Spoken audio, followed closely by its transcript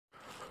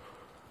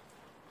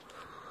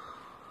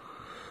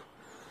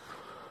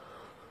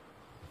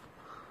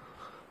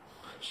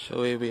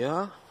So here we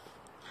are,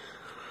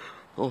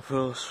 going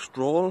for a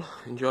stroll,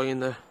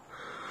 enjoying the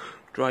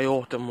dry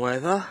autumn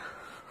weather.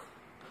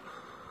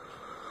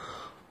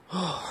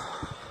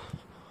 Oh,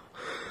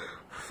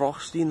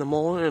 frosty in the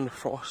morning and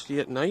frosty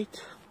at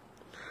night.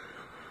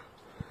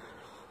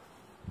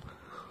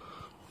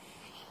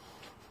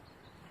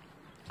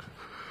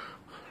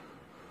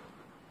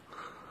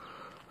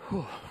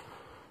 Oh.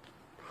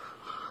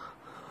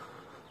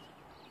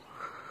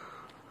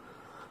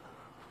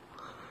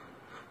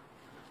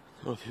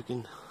 I don't know if you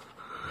can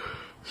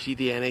see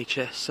the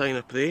NHS sign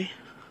up there,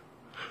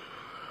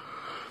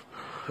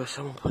 but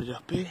someone put it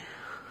up here,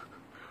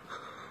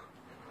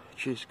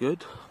 which is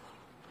good.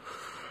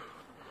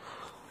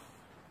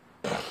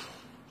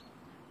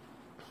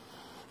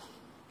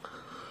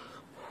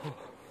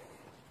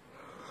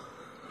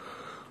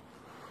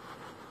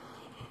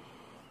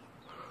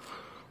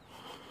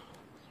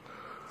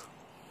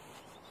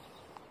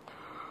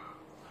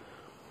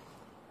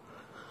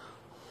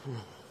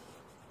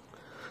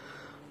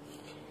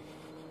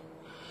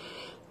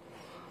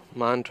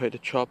 Man tried to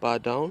chop her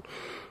down,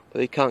 but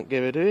they can't get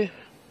rid of it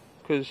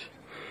because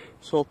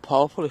it's so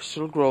powerful. It's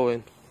still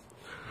growing.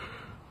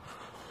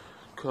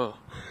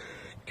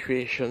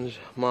 Creation's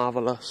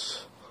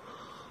marvelous.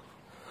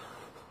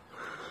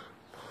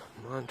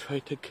 Man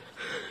tried to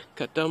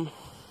cut them,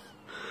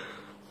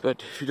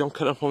 but if you don't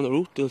cut them from the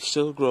root, they'll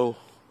still grow.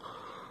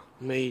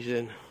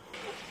 Amazing.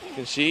 You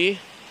can see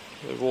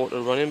the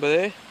water running by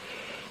there.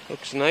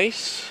 Looks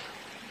nice.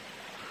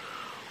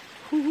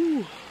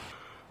 Woohoo!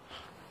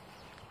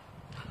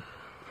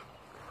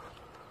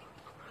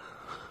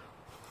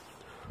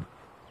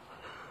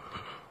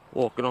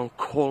 Walking on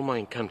coal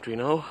mine country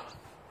now,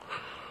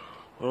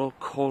 where all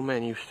coal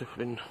men used to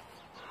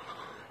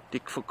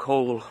dig for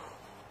coal.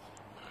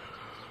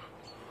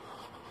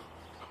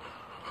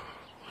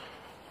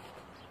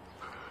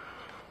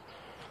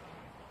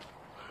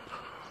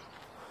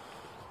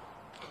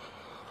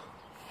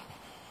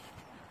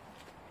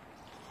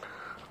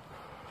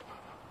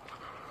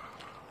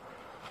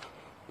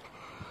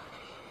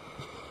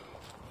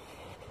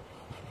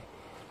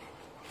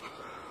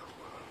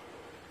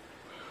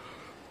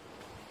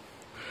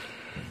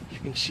 You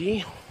can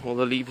see all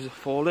the leaves are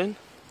falling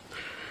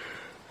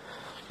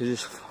because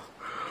it's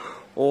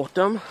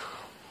autumn.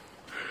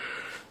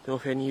 Don't know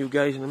if any of you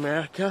guys in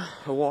America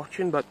are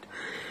watching, but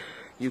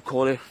you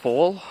call it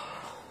fall,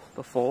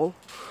 the fall.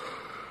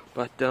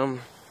 But it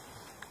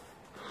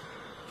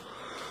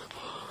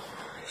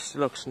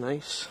still looks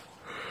nice.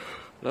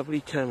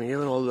 Lovely time of year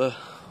when all the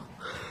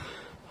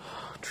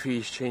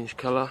trees change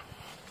colour.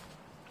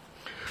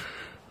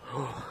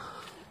 Oh.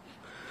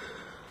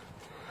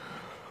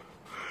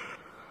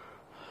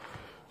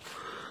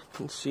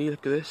 You can see,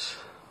 look at this,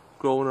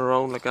 growing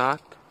around like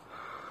that.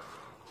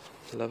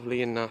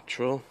 Lovely and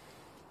natural.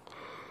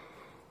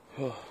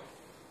 Oh.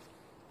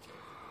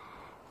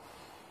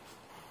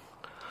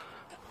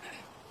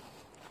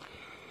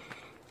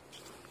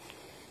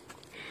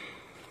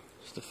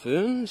 It's the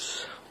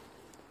ferns.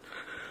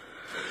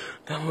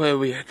 Down where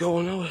we are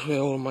going now is where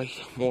all my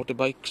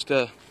motorbikes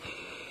to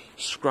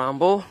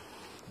scramble.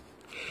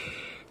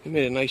 They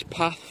made a nice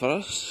path for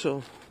us,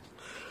 so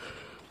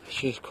it's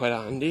just quite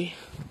handy.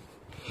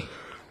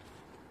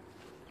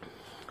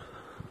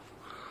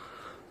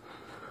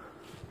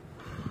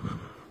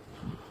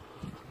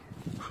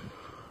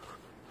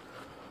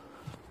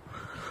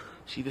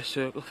 See the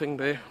circle thing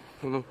there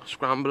from the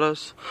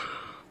scramblers,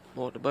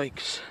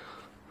 motorbikes.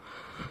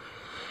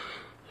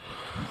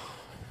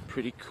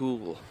 Pretty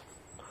cool.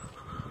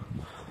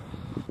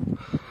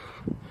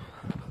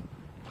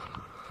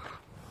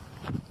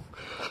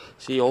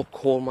 See all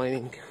coal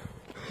mining,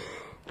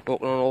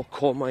 walking on all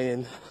coal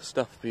mining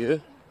stuff here.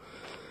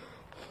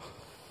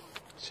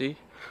 See?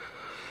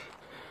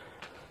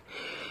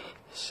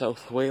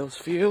 South Wales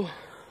view,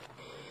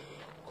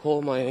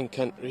 coal mining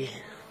country.